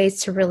biggest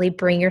ways to really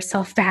bring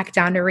yourself back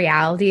down to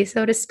reality,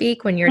 so to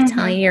speak, when you're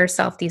telling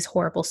yourself these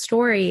horrible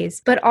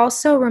stories, but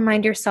also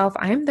remind yourself,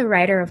 I'm the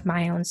writer of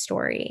my own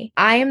story.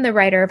 I am the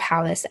writer of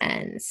how this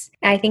ends.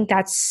 And I think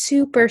that's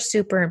super,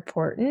 super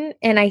important.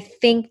 And I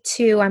think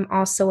too, I'm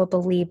also a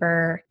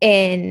believer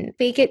in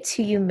fake it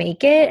till you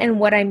make it. And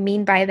what I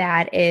mean by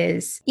that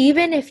is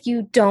even if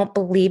you don't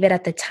believe it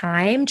at the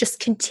time, just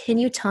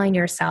continue telling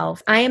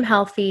yourself, I am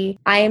healthy.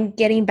 I am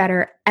getting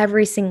better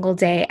every single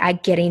day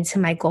at getting to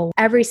my goal.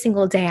 Every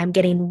single day, I'm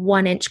getting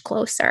 1 inch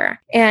closer.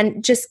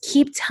 And just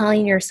keep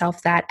telling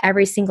yourself that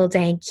every single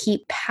day and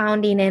keep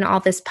pounding in all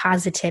this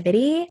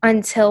positivity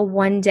until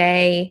one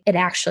day it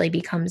actually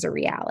becomes a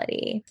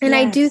reality. And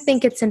I do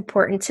think it's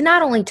important to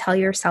not only tell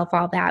yourself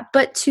all that,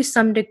 but to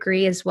some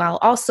degree as well,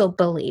 also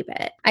believe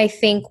it. I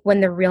think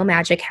when the real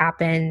magic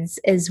happens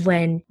is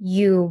when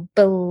you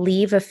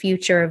believe a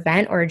future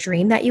event or a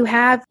dream that you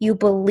have, you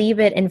believe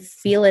it and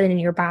feel it in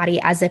your body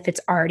as if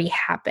it's already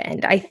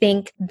happened. I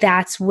think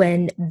that's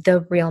when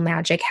the real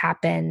magic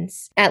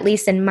happens, at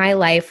least in my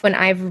life, when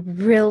I've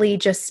really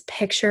just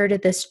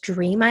pictured this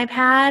dream I've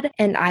had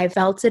and I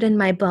felt it in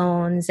my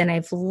bones and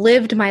I've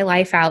lived my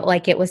life out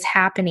like it was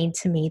happening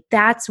to me.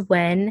 That's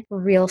when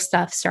real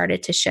stuff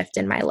started to shift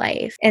in my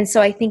life. And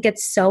so I think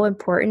it's so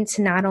important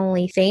to not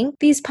only think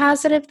these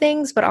positive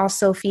things, but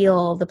also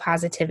feel the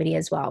positivity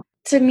as well.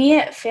 To me,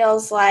 it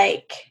feels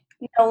like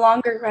no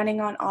longer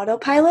running on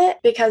autopilot,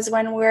 because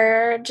when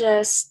we're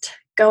just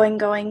going,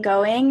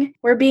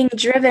 we're being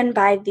driven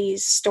by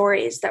these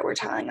stories that we're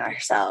telling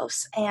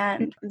ourselves,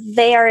 and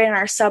they are in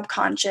our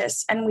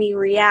subconscious and we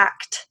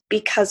react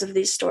because of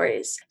these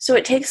stories. So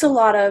it takes a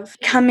lot of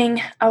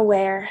becoming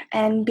aware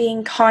and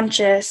being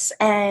conscious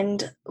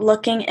and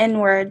looking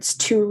inwards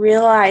to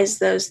realize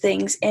those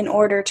things in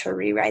order to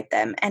rewrite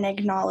them and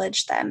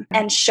acknowledge them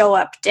and show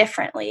up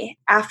differently.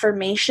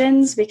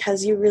 Affirmations,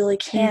 because you really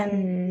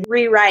can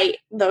rewrite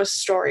those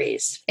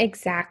stories.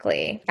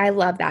 Exactly. I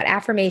love that.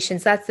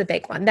 Affirmations, that's the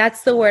big one.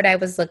 That's the word I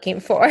was looking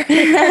for.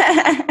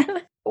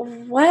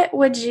 What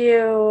would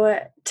you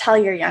tell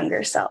your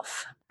younger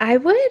self? I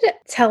would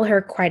tell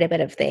her quite a bit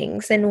of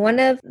things. And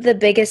one of the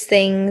biggest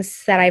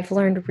things that I've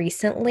learned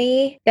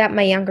recently that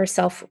my younger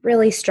self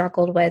really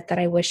struggled with, that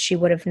I wish she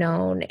would have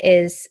known,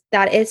 is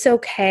that it's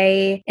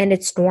okay and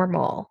it's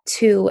normal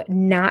to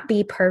not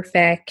be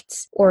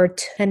perfect or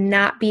to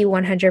not be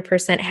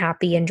 100%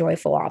 happy and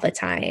joyful all the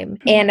time.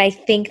 And I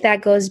think that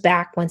goes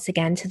back once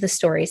again to the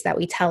stories that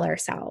we tell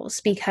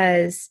ourselves,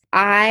 because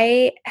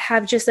I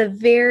have just a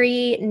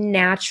very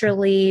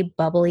naturally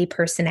bubbly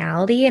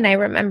personality. And I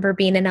remember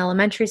being in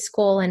elementary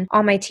school and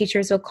all my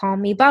teachers would call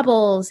me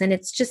Bubbles. And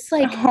it's just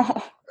like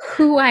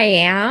who I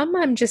am.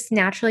 I'm just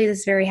naturally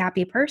this very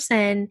happy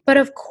person. But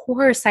of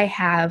course, I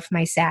have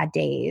my sad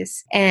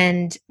days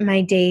and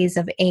my days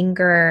of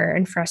anger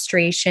and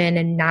frustration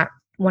and not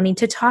wanting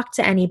to talk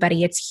to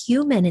anybody. It's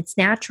human, it's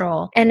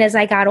natural. And as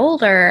I got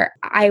older,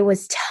 I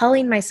was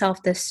telling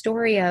myself this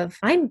story of,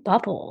 I'm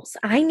Bubbles.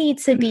 I need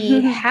to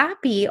be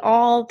happy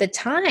all the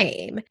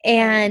time.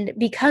 And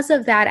because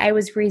of that, I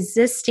was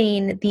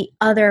resisting the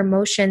other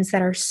emotions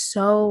that are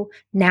so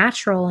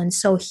natural and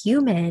so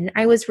human.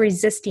 I was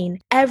resisting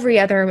every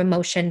other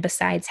emotion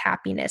besides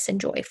happiness and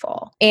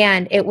joyful.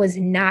 And it was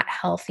not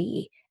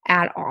healthy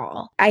at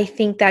all. I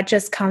think that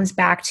just comes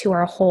back to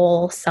our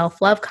whole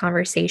self-love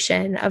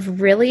conversation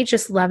of really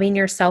just loving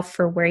yourself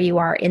for where you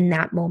are in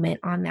that moment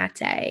on that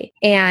day,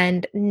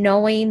 and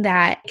knowing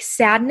that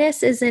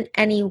sadness isn't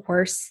any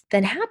worse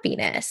than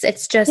happiness.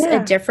 It's just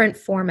a different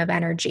form of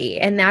energy.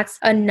 And that's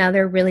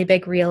another really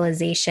big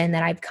realization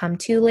that I've come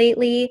to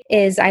lately,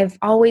 is I've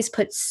always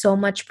put so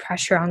much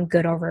pressure on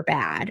good over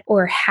bad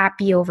or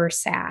happy over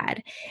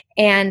sad.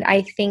 And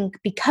I think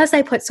because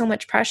I put so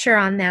much pressure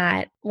on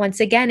that,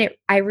 once again,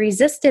 I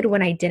resisted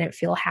when I didn't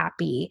feel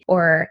happy,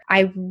 or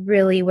I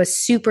really was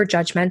super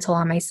judgmental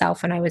on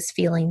myself when I was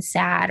feeling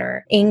sad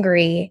or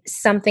angry.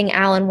 Something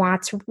Alan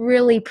Watts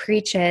really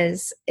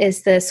preaches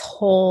is this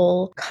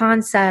whole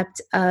concept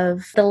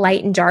of the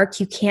light and dark.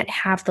 You can't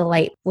have the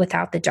light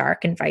without the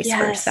dark, and vice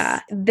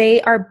versa.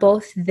 They are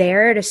both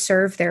there to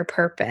serve their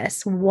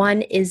purpose.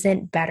 One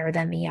isn't better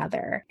than the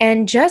other.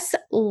 And just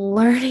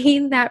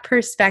learning that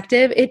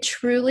perspective, it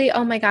truly,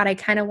 oh my God, I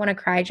kind of want to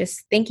cry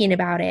just thinking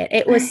about it.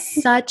 It was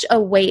such a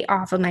weight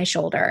off of my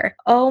shoulder.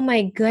 Oh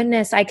my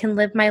goodness, I can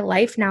live my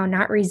life now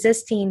not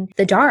resisting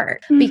the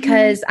dark,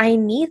 because I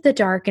need the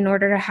dark in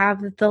order to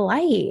have the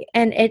light.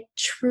 And it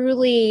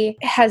truly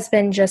has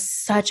been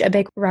just such a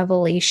big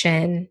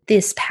revelation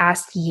this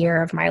past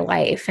year of my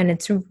life. And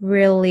it's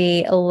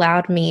really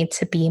allowed me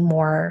to be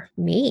more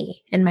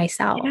me and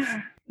myself.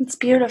 Yeah. It's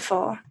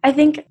beautiful. I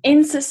think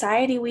in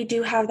society, we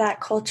do have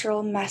that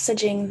cultural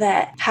messaging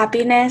that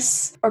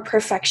happiness or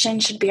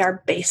perfection should be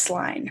our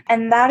baseline.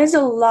 And that is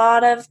a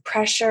lot of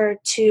pressure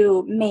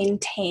to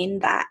maintain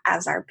that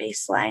as our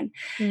baseline.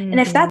 And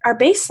if that's our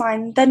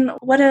baseline, then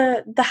what do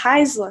the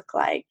highs look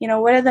like? You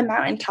know, what do the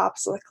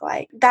mountaintops look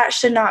like? That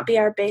should not be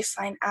our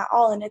baseline at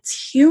all. And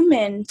it's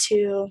human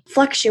to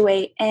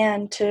fluctuate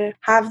and to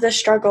have the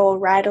struggle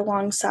right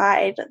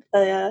alongside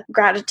the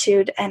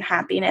gratitude and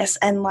happiness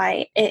and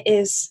light. It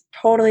is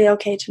totally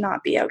okay to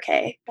not be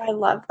okay. I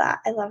love that.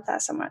 I love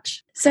that so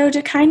much. So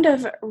to kind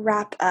of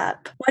wrap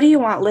up, what do you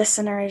want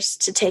listeners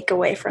to take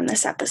away from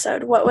this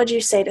episode? What would you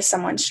say to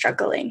someone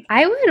struggling?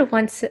 I would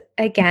once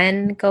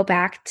again go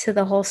back to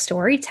the whole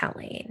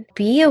storytelling.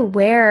 Be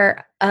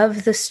aware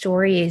of the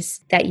stories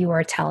that you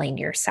are telling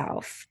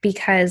yourself,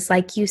 because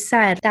like you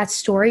said, that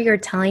story you're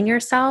telling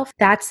yourself,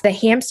 that's the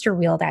hamster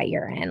wheel that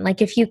you're in.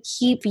 Like if you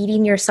keep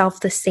feeding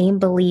yourself the same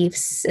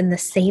beliefs and the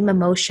same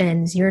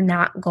emotions, you're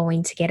not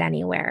going to get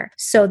anywhere. there.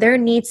 So there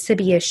needs to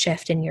be a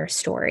shift in your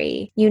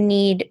story. You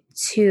need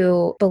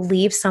to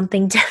believe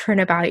something different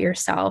about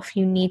yourself.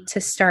 You need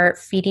to start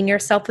feeding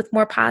yourself with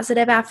more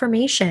positive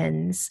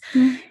affirmations.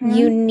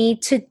 You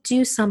need to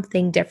do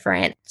something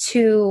different.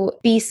 To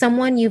be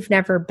someone you've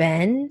never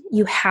been,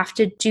 you have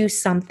to do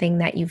something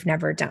that you've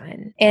never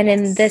done. And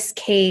in this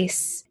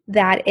case,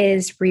 that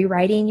is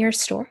rewriting your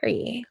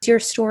story. Is your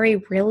story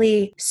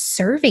really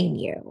serving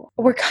you?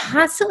 We're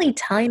constantly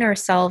telling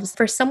ourselves,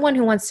 for someone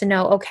who wants to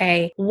know,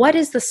 okay, what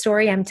is the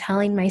story I'm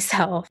telling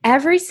myself?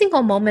 Every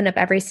single moment of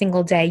every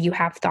single day, you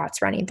have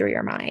thoughts running through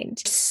your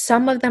mind.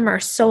 Some of them are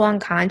so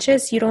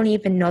unconscious, you don't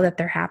even know that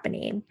they're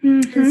happening.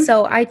 And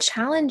so I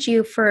challenge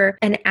you for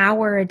an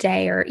hour a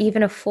day or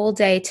even a full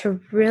day to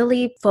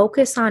really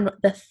focus on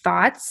the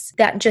thoughts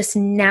that just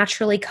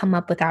naturally come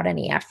up without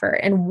any effort.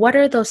 And what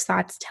are those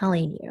thoughts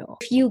telling you?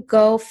 If you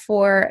go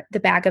for the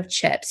bag of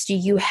chips, do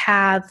you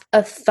have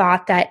a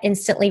thought that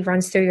instantly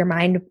runs through your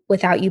mind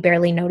without you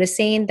barely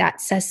noticing that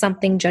says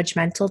something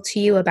judgmental to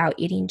you about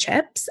eating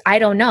chips? I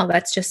don't know.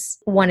 That's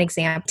just one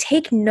example.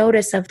 Take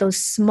notice of those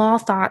small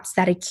thoughts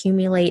that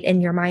accumulate in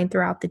your mind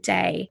throughout the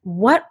day.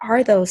 What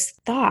are those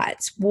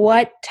thoughts?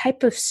 What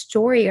type of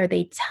story are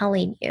they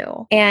telling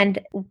you? And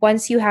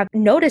once you have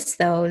noticed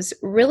those,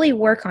 really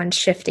work on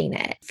shifting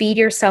it. Feed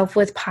yourself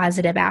with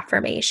positive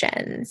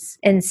affirmations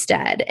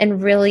instead,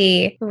 and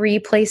really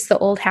replace the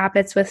old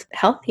habits with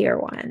healthier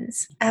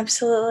ones.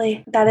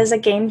 Absolutely. That is a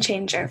game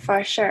changer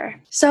for sure.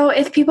 So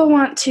if people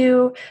want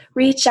to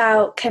reach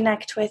out,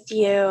 connect with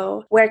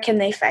you, where can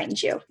they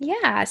find you?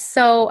 Yeah.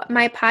 So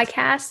my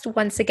podcast,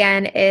 once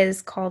again,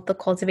 is called the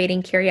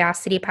Cultivating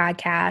Curiosity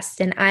Podcast.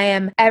 And I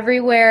am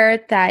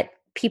everywhere that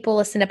people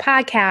listen to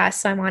podcasts.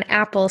 So I'm on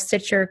Apple,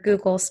 Stitcher,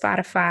 Google,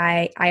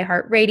 Spotify,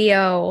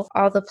 iHeartRadio,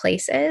 all the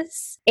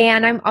places.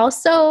 And I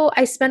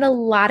spend a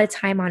lot of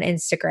time on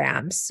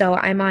Instagram. So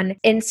I'm on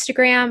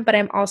Instagram, but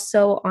I'm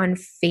also on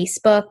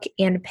Facebook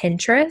and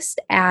Pinterest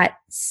at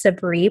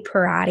Sabri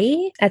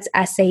Pierotti. That's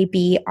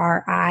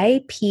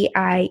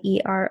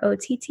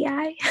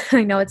SABRIPIEROTTI.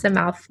 I know it's a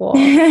mouthful.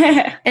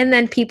 And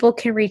then people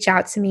can reach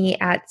out to me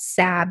at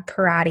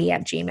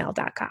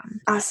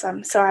sabpierotti@gmail.com.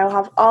 Awesome. So I will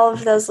have all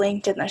of those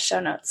linked in the show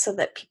notes so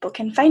that people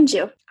can find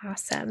you.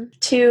 Awesome.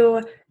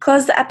 To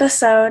close the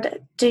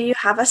episode, do you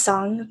have a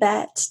song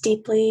that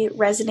deeply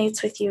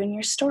resonates with you and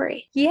your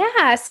story?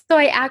 Yeah. So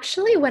I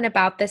actually went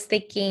about this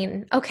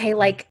thinking, okay,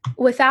 like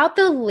without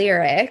the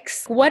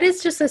lyrics, what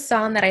is just a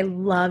song that I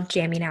love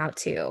jamming out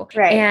to?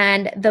 Right.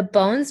 And The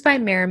Bones by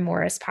Maren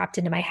Morris popped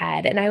into my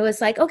head. And I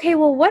was like, okay,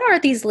 well, what are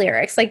these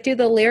lyrics? Like, do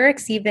the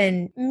lyrics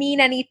even mean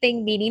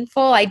anything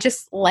meaningful? I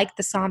just like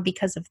the song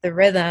because of the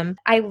rhythm.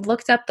 I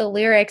looked up the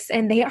lyrics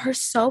and they are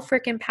so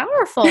freaking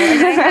powerful.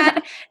 And I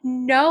had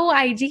no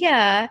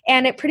idea.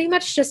 And it pretty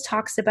much just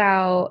talks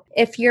about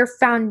if your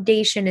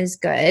foundation is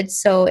good.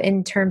 So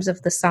in terms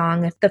of the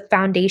song, if the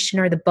foundation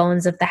or the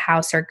bones of the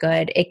house are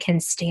good, it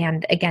can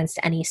stand against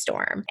any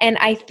storm. And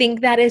I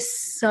think that is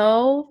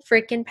so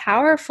freaking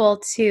powerful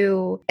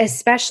to,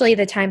 especially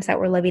the times that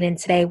we're living in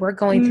today. We're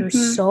going through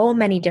so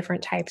many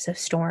different types of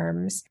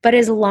storms. But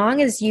as long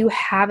as you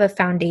have a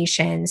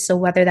foundation, so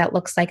whether that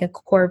looks like a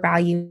core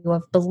value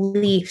of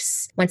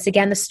beliefs, once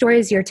again, the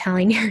stories you're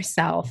telling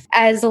yourself,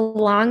 as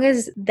long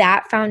as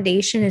that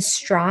foundation is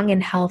strong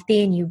and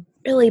healthy and you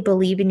really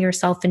believe in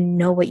yourself and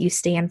know what you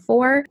stand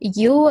for,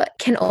 you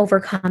can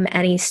overcome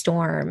any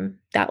storm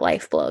that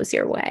life blows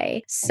your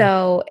way.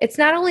 So it's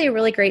not only a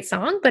really great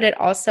song, but it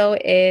also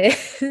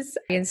is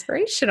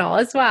inspirational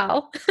as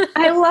well.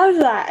 I love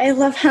that. I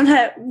love how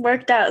that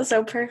worked out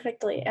so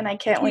perfectly, and I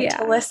can't wait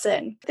to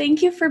listen.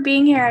 Thank you for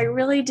being here. I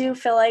really do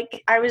feel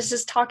like I was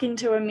just talking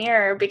to a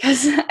mirror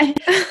because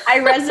I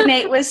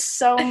resonate with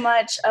so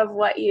much of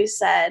what you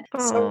said.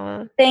 Aww.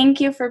 So thank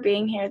you for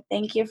being here.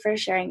 Thank you for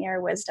sharing your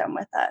wisdom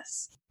with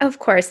us. Of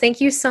course.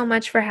 Thank you so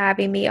much for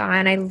having me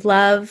on. I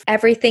love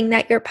everything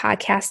that your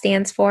podcast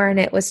stands for, and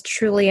it was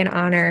truly an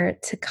honor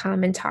to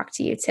come and talk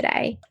to you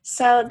today.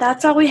 So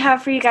that's all we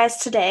have for you guys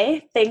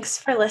today. Thanks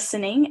for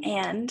listening,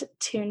 and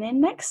tune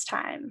in next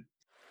time.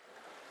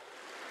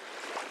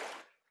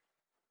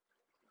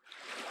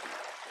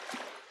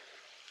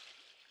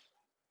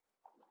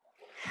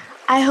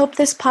 I hope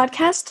this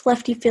podcast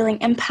left you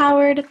feeling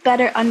empowered,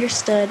 better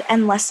understood,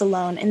 and less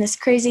alone in this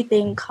crazy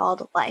thing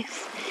called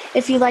life.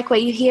 If you like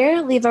what you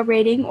hear, leave a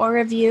rating or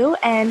review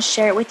and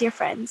share it with your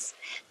friends.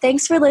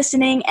 Thanks for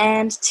listening,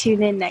 and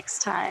tune in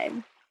next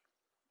time.